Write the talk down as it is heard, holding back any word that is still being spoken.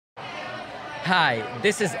Hi,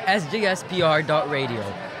 this is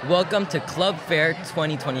SJSPR.radio. Welcome to Club Fair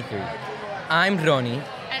 2023. I'm Roni.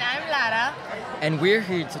 And I'm Lara. And we're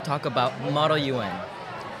here to talk about Model UN.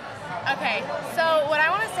 Okay, so what I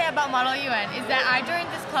want to say about Model UN is that I joined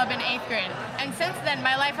this club in 8th grade, and since then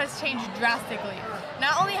my life has changed drastically.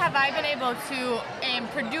 Not only have I been able to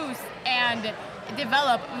produce and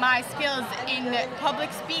develop my skills in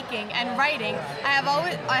public speaking and writing,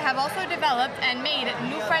 I have also developed and made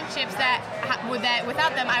new friendships that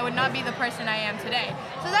without them I would not be the person I am today.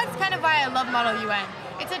 So that's kind of why I love Model UN.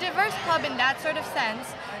 It's a diverse club in that sort of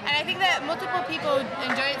sense, and I think that multiple people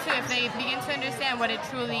enjoy it too if they begin to understand what it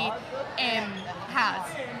truly has.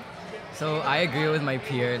 So I agree with my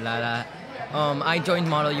peer, Lara. I joined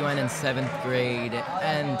Model UN in 7th grade,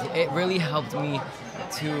 and it really helped me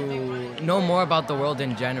to know more about the world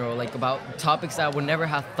in general, like about topics that I would never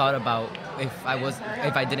have thought about if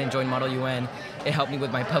I didn't join Model UN. It helped me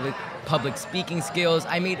with my public speaking skills.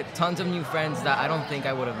 I made tons of new friends that I don't think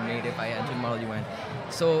I would have made if I entered Model UN.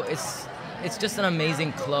 So it's just an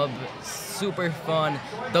amazing club, super fun.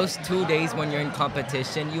 Those 2 days when you're in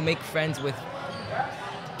competition, you make friends with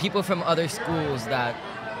people from other schools that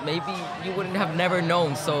maybe you wouldn't have never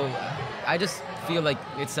known. So I just feel like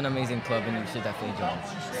it's an amazing club and you should definitely join.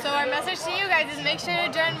 So our message to you guys is make sure to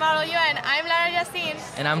join Model UN. I'm Lara Yassin.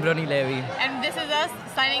 And I'm Roni Lewy. And this is us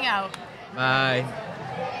signing out. Bye.